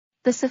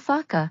The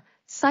Sifaka,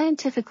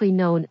 scientifically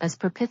known as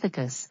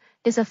Propithecus,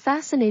 is a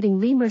fascinating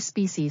lemur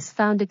species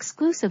found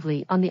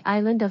exclusively on the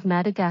island of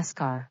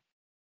Madagascar.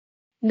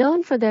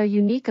 Known for their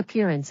unique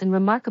appearance and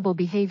remarkable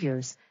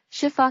behaviors,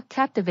 Sifakas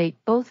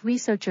captivate both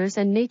researchers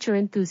and nature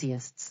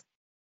enthusiasts.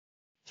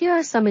 Here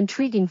are some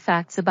intriguing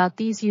facts about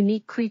these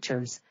unique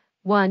creatures.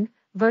 1.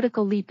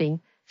 Vertical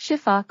leaping.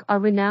 Sifakas are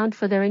renowned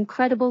for their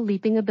incredible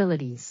leaping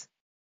abilities.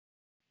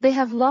 They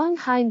have long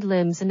hind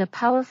limbs and a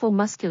powerful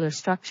muscular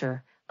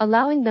structure,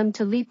 allowing them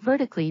to leap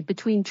vertically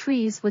between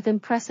trees with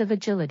impressive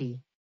agility.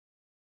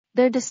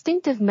 Their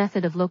distinctive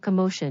method of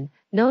locomotion,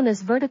 known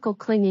as vertical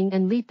clinging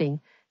and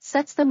leaping,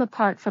 sets them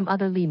apart from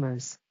other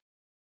lemurs.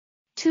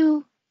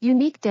 2.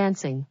 Unique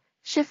dancing.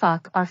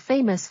 Sifakas are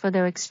famous for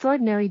their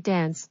extraordinary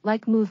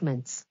dance-like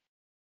movements.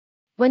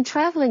 When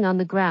traveling on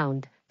the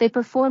ground, they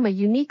perform a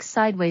unique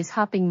sideways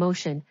hopping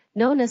motion,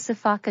 known as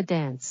Sifaka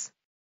dance.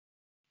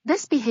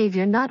 This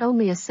behavior not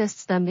only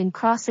assists them in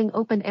crossing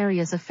open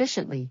areas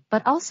efficiently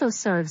but also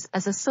serves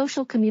as a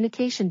social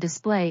communication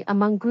display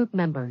among group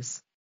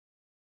members.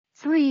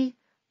 3.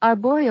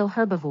 Arboreal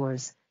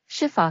herbivores.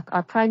 Sifakas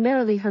are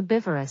primarily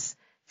herbivorous,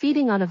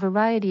 feeding on a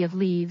variety of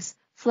leaves,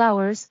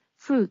 flowers,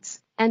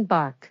 fruits, and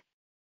bark.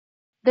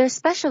 Their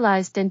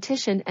specialized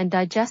dentition and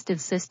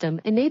digestive system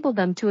enable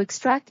them to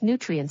extract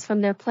nutrients from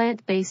their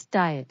plant-based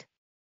diet.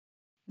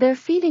 Their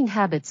feeding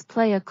habits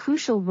play a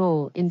crucial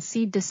role in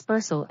seed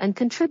dispersal and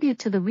contribute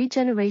to the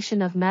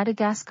regeneration of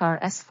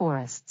Madagascar's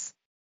forests.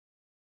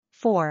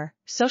 4.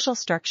 Social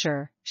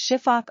structure.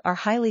 Sifakas are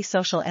highly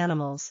social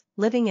animals,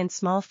 living in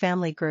small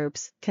family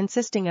groups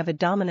consisting of a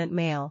dominant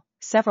male,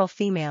 several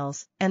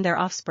females, and their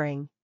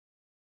offspring.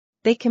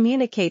 They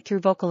communicate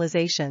through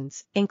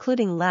vocalizations,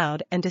 including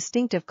loud and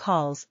distinctive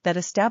calls that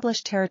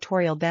establish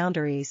territorial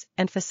boundaries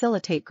and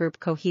facilitate group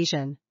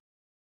cohesion.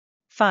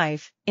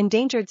 5.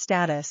 Endangered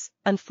status.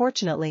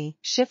 Unfortunately,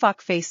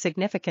 Sifakas face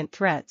significant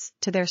threats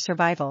to their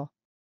survival.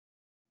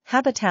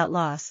 Habitat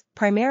loss,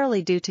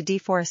 primarily due to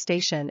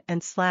deforestation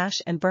and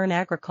slash-and-burn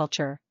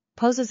agriculture,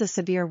 poses a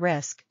severe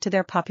risk to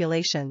their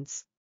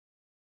populations.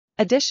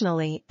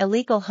 Additionally,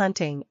 illegal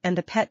hunting and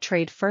the pet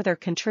trade further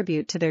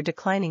contribute to their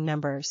declining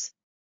numbers.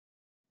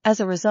 As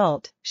a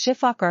result,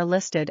 Sifakas are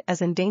listed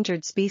as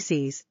endangered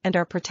species and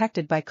are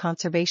protected by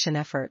conservation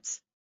efforts.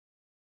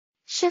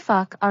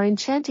 Sifakas are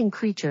enchanting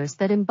creatures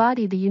that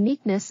embody the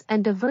uniqueness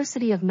and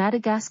diversity of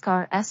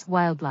Madagascar's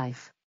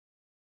wildlife.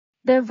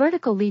 Their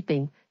vertical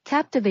leaping,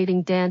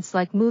 captivating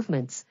dance-like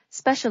movements,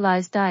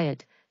 specialized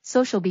diet,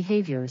 social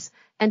behaviors,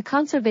 and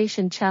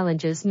conservation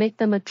challenges make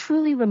them a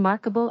truly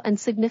remarkable and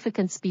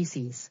significant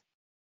species.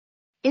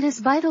 It is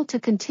vital to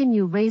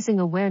continue raising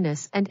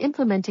awareness and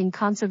implementing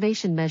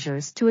conservation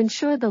measures to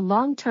ensure the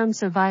long-term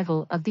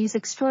survival of these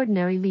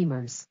extraordinary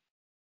lemurs.